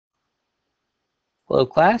Hello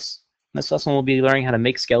class. In this lesson we'll be learning how to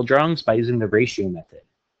make scale drawings by using the ratio method.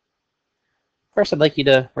 First I'd like you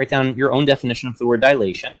to write down your own definition of the word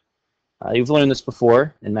dilation. You've learned this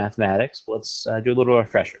before in mathematics, but let's do a little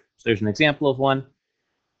refresher. So there's an example of one.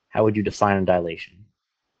 How would you define a dilation?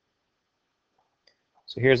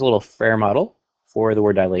 So here's a little fair model for the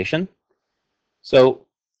word dilation. So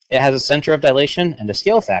it has a center of dilation and a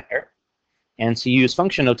scale factor. And to use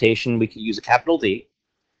function notation, we could use a capital D.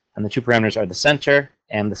 And the two parameters are the center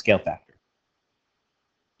and the scale factor.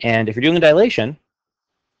 And if you're doing a dilation,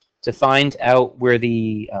 to find out where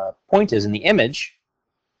the point is in the image,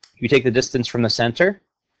 you take the distance from the center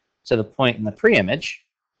to the point in the pre-image.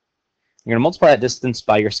 You're going to multiply that distance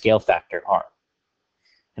by your scale factor, r.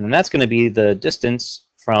 And then that's going to be the distance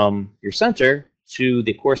from your center to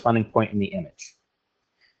the corresponding point in the image.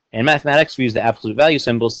 In mathematics, we use the absolute value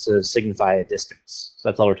symbols to signify a distance. So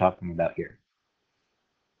that's all we're talking about here.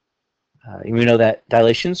 We know that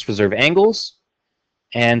dilations preserve angles,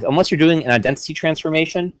 and unless you're doing an identity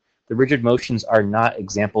transformation, the rigid motions are not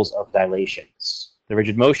examples of dilations. The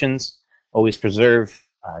rigid motions always preserve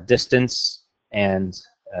distance and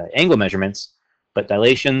angle measurements, but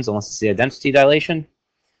dilations, unless it's the identity dilation,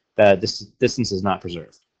 the distance is not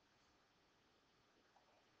preserved.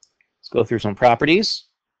 Let's go through some properties.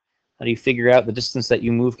 How do you figure out the distance that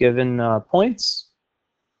you move given points?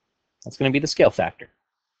 That's going to be the scale factor.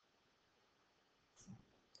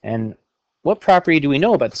 And what property do we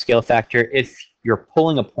know about the scale factor if you're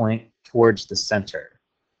pulling a point towards the center?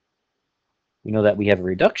 We know that we have a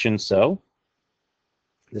reduction, so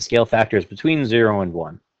the scale factor is between 0 and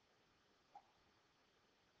 1.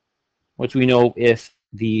 What do we know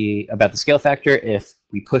about the scale factor if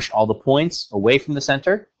we push all the points away from the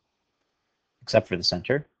center, except for the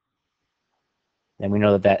center? Then we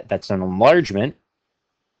know that that's an enlargement,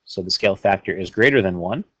 so the scale factor is greater than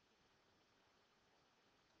 1.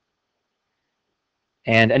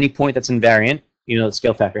 And any point that's invariant, you know the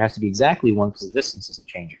scale factor has to be exactly 1 because the distance isn't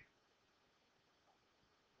changing.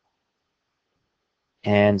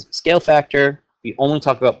 And scale factor, we only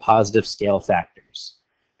talk about positive scale factors.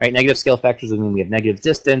 Right? Negative scale factors would mean we have negative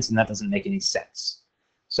distance, and that doesn't make any sense.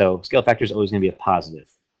 So scale factor is always going to be a positive.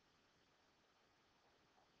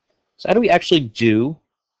 So how do we actually do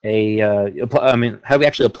how do we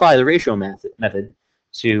actually apply the ratio method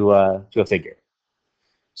to a figure?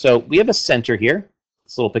 So we have a center here.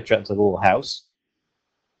 This little picture, it's like a little house.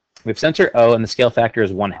 We have center O, and the scale factor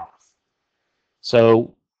is 1/2.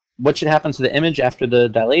 So what should happen to the image after the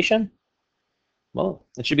dilation? Well,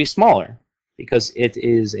 it should be smaller because it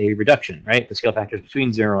is a reduction, right? The scale factor is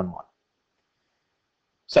between 0 and 1.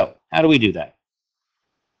 So how do we do that?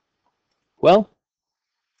 Well,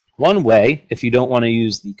 one way, if you don't want to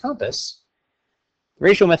use the compass, the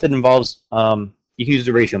ratio method involves, you can use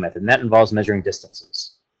the ratio method, and that involves measuring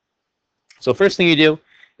distances. So first thing you do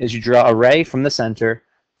is you draw a ray from the center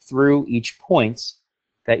through each point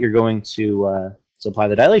that you're going to apply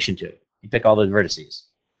the dilation to. You pick all the vertices.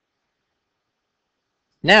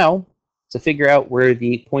 Now, to figure out where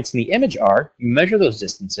the points in the image are, you measure those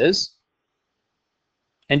distances,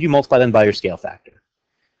 and you multiply them by your scale factor.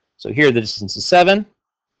 So here the distance is 7.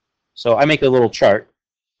 So I make a little chart.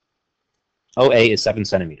 OA is 7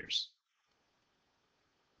 centimeters.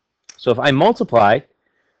 So if I multiply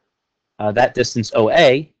that distance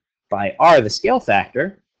OA by R, the scale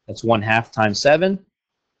factor, that's 1/2 times 7,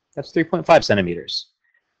 that's 3.5 centimeters.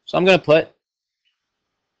 So I'm going to put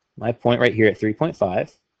my point right here at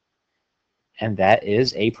 3.5, and that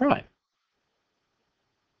is A prime.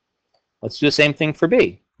 Let's do the same thing for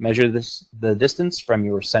B. Measure the distance from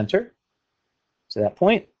your center to that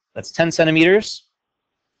point. That's 10 centimeters,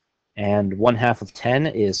 and 1/2 of 10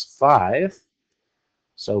 is 5.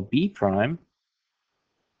 So B prime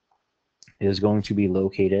is going to be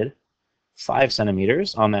located 5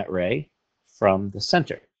 centimeters on that ray from the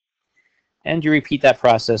center. And you repeat that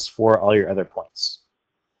process for all your other points.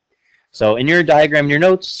 So in your diagram, in your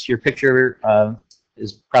notes, your picture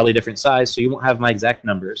is probably a different size, so you won't have my exact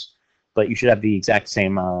numbers, but you should have the exact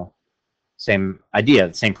same idea,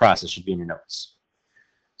 the same process should be in your notes.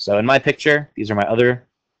 So in my picture, these are my other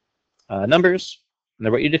numbers, and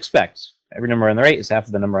they're what you'd expect. Every number on the right is half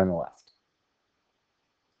of the number on the left.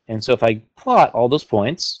 And so if I plot all those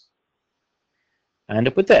points, I end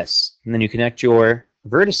up with this. And then you connect your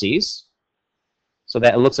vertices so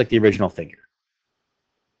that it looks like the original figure.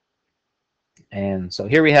 And so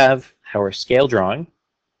here we have our scale drawing.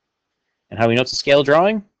 And how do we know it's a scale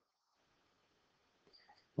drawing?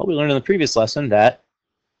 Well, we learned in the previous lesson that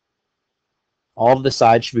all of the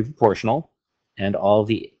sides should be proportional, and all of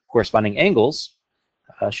the corresponding angles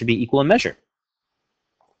should be equal in measure.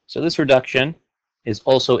 So this reduction is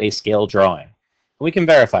also a scale drawing. And we can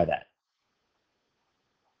verify that.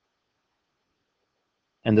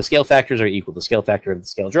 And the scale factors are equal. The scale factor of the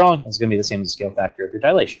scale drawing is going to be the same as the scale factor of your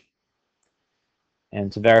dilation.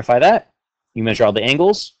 And to verify that, you measure all the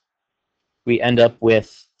angles. We end up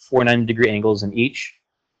with 4 90-degree angles in each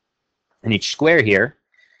square here.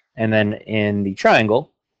 And then in the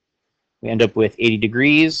triangle, we end up with 80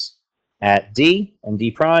 degrees at D and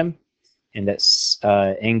D prime. And that's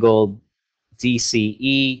angle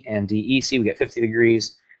DCE and DEC, we get 50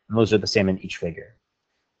 degrees. And those are the same in each figure.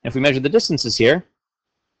 And if we measure the distances here,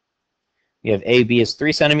 we have AB is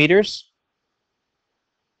 3 centimeters,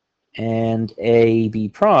 and AB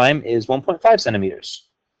prime is 1.5 centimeters,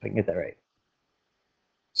 if I can get that right.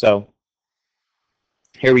 So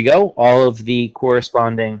here we go. All of the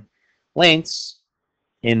corresponding lengths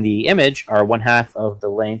in the image are 1/2 of the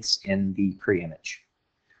lengths in the pre-image.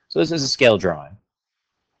 So this is a scale drawing.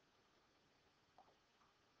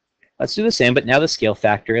 Let's do the same, but now the scale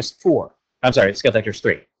factor is 4. I'm sorry, the scale factor is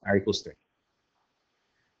 3. R equals 3.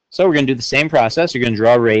 So we're going to do the same process. You're going to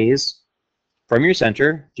draw rays from your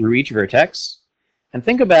center through each vertex, and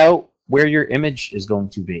think about where your image is going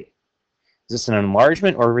to be. Is this an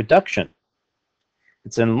enlargement or a reduction?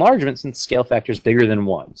 It's an enlargement since the scale factor is bigger than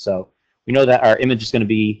 1. So we know that our image is going to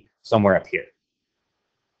be somewhere up here.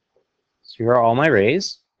 So here are all my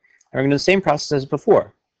rays. And we're going to do the same process as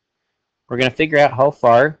before. We're going to figure out how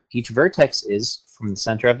far each vertex is from the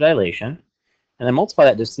center of dilation, and then multiply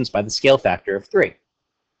that distance by the scale factor of 3.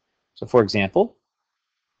 So for example,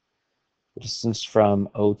 the distance from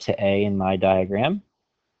O to A in my diagram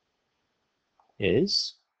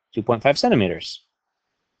is 2.5 centimeters.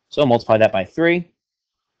 So multiply that by 3. Let's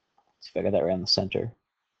see if I got that right in the center.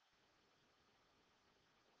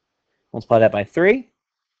 Multiply that by 3,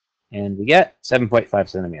 and we get 7.5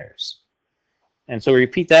 centimeters. And so we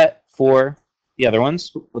repeat that for the other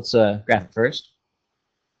ones. Let's graph it first.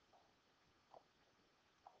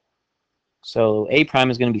 So A prime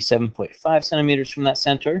is going to be 7.5 centimeters from that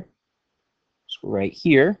center. So right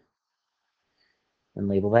here, and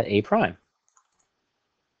label that A prime.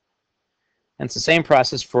 And it's the same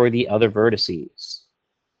process for the other vertices.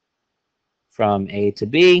 From A to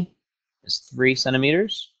B is 3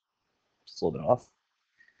 centimeters. Just a little bit off.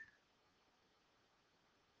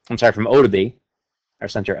 I'm sorry, from O to B, our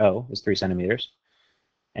center O is 3 centimeters.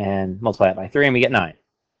 And multiply that by 3, and we get 9.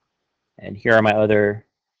 And here are my other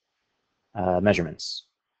measurements.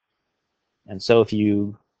 And so if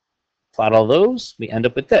you plot all those, we end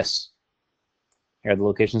up with this. Here are the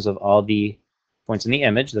locations of all the points in the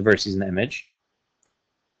image, the vertices in the image.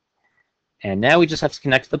 And now we just have to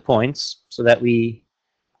connect the points so that we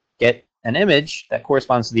get an image that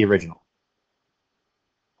corresponds to the original.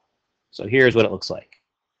 So here's what it looks like.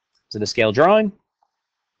 Is it a scale drawing?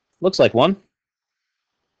 Looks like one.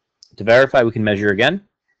 To verify, we can measure again.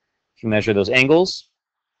 If you measure those angles,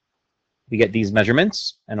 we get these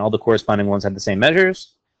measurements, and all the corresponding ones have the same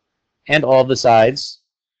measures, and all the sides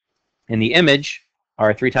in the image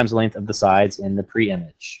are 3 times the length of the sides in the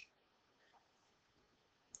pre-image.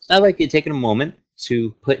 So I'd like you to take a moment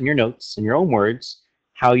to put in your notes, in your own words,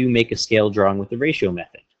 how you make a scale drawing with the ratio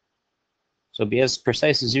method. So be as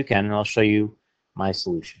precise as you can, and I'll show you my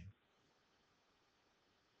solution.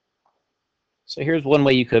 So here's one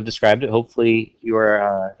way you could have described it. Hopefully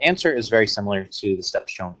your answer is very similar to the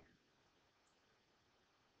steps shown here.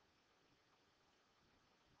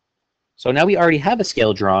 So now we already have a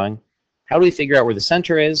scale drawing. How do we figure out where the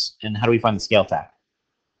center is, and how do we find the scale factor?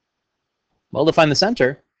 Well, to find the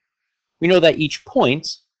center, we know that each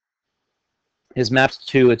point is mapped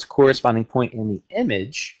to its corresponding point in the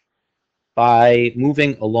image by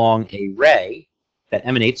moving along a ray that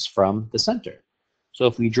emanates from the center. So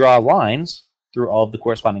if we draw lines through all of the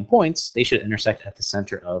corresponding points, they should intersect at the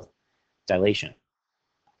center of dilation.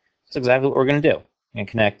 That's exactly what we're going to do. We're going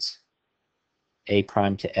to connect A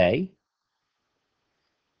prime to A,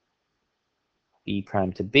 B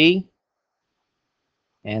prime to B,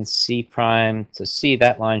 and C prime to C.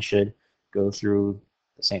 That line should go through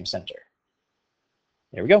the same center.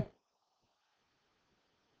 There we go.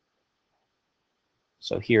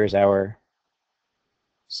 So here's our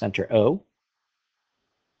center O.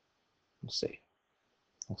 Let's see.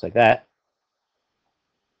 Looks like that.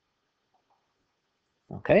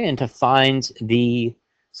 Okay, and to find the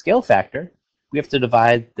scale factor, we have to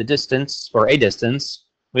divide the distance, or a distance.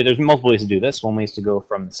 There's multiple ways to do this. One way is to go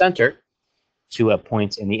from the center to a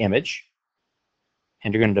point in the image.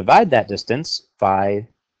 And you're going to divide that distance by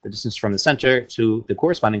the distance from the center to the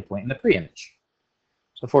corresponding point in the pre-image.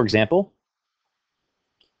 So for example,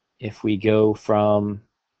 if we go from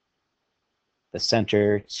the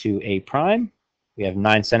center to A prime, we have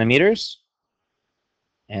 9 centimeters.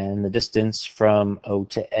 And the distance from O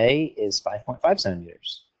to A is 5.5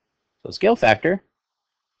 centimeters. So scale factor is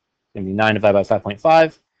going to be 9 divided by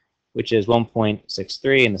 5.5, which is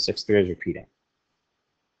 1.63, and the 63 is repeating.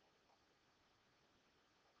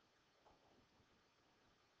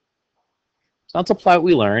 So let's apply what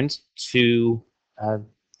we learned to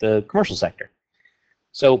the commercial sector.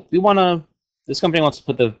 So this company wants to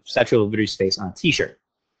put the Statue of Liberty's face on a t-shirt.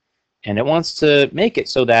 And it wants to make it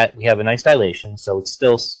so that we have a nice dilation, so it's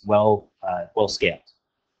still well scaled.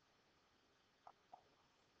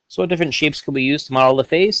 So what different shapes could we use to model the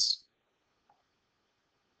face?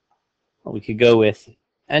 Well, we could go with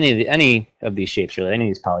any of these shapes, really. Any of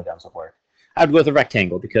these polygons would work. I would go with a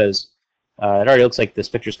rectangle because it already looks like this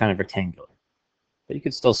picture is kind of rectangular. But you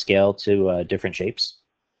could still scale to different shapes.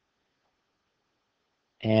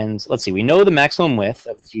 And let's see, we know the maximum width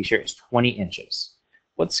of the t-shirt is 20 inches.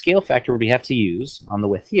 What scale factor would we have to use on the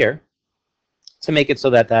width here to make it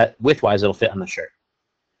so that width-wise it'll fit on the shirt?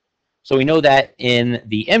 So we know that in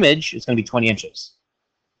the image it's going to be 20 inches.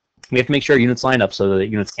 We have to make sure units line up so that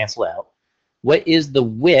units cancel out. What is the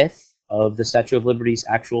width of the Statue of Liberty's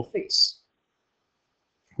actual face?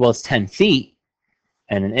 Well, it's 10 feet,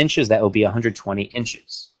 and in inches that will be 120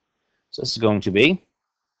 inches. So this is going to be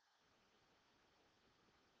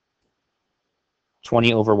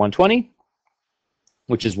 20 over 120,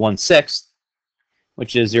 which is 1/6,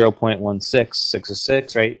 which is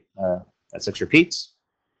 0.16666, right? That's 6 repeats.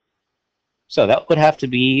 So that would have to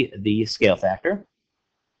be the scale factor.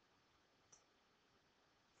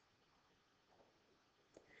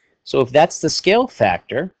 So if that's the scale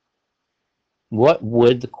factor, what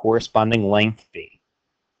would the corresponding length be?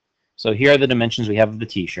 So here are the dimensions we have of the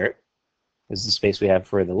t-shirt. This is the space we have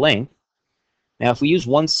for the length. Now if we use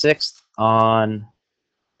 1/6 on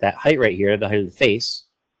that height right here, the height of the face,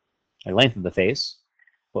 or length of the face,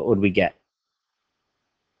 what would we get?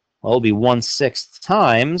 Well, it would be 1/6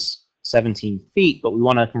 times 17 feet, but we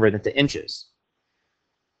want to convert it to inches.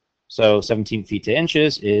 So 17 feet to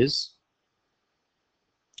inches is,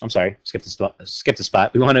 I'm sorry, skip the spot.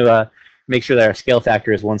 We want to make sure that our scale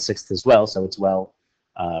factor is 1/6 as well, so it's well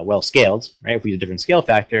scaled, right? If we use a different scale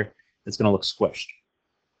factor, it's going to look squished.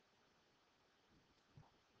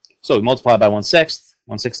 So we multiply by 1/6.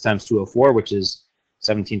 1/6 times 204, which is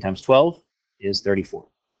 17 times 12, is 34.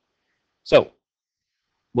 So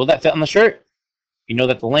will that fit on the shirt? You know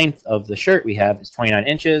that the length of the shirt we have is 29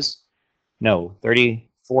 inches. No,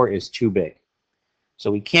 34 is too big. So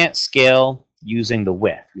we can't scale using the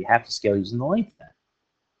width. We have to scale using the length then.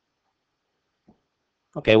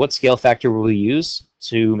 Okay, what scale factor will we use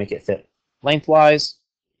to make it fit lengthwise?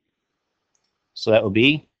 So that will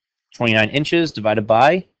be 29 inches divided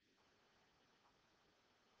by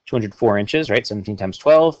 204 inches, right? 17 times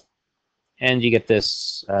 12. And you get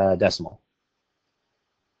this decimal.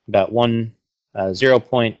 About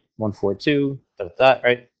 0.142,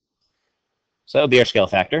 right? So that would be our scale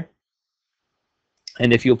factor.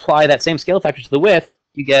 And if you apply that same scale factor to the width,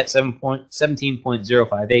 you get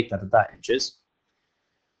 17.058 inches.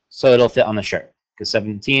 So it'll fit on the shirt. Because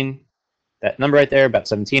 17, that number right there, about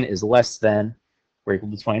 17, is less than or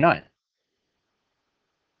equal to 29.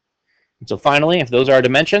 And so finally, if those are our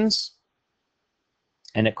dimensions,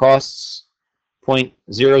 and it costs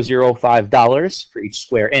 $0.005 for each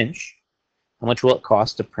square inch, how much will it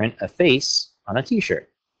cost to print a face on a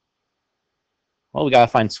t-shirt? Well, we got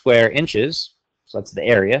to find square inches, so that's the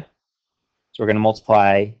area. So we're going to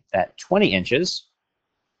multiply that 20 inches,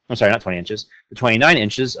 I'm sorry, not 20 inches, the 29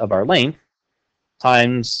 inches of our length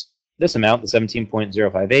times this amount, the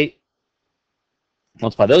 17.058.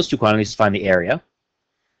 Multiply those two quantities to find the area.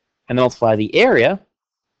 And then multiply the area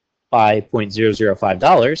by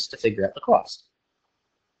 $0.005 to figure out the cost.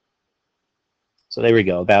 So there we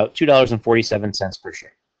go, about $2.47 per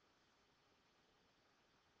share.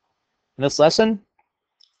 In this lesson,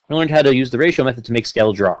 we learned how to use the ratio method to make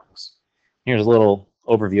scale drawings. Here's a little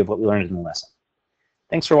overview of what we learned in the lesson.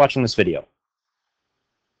 Thanks for watching this video.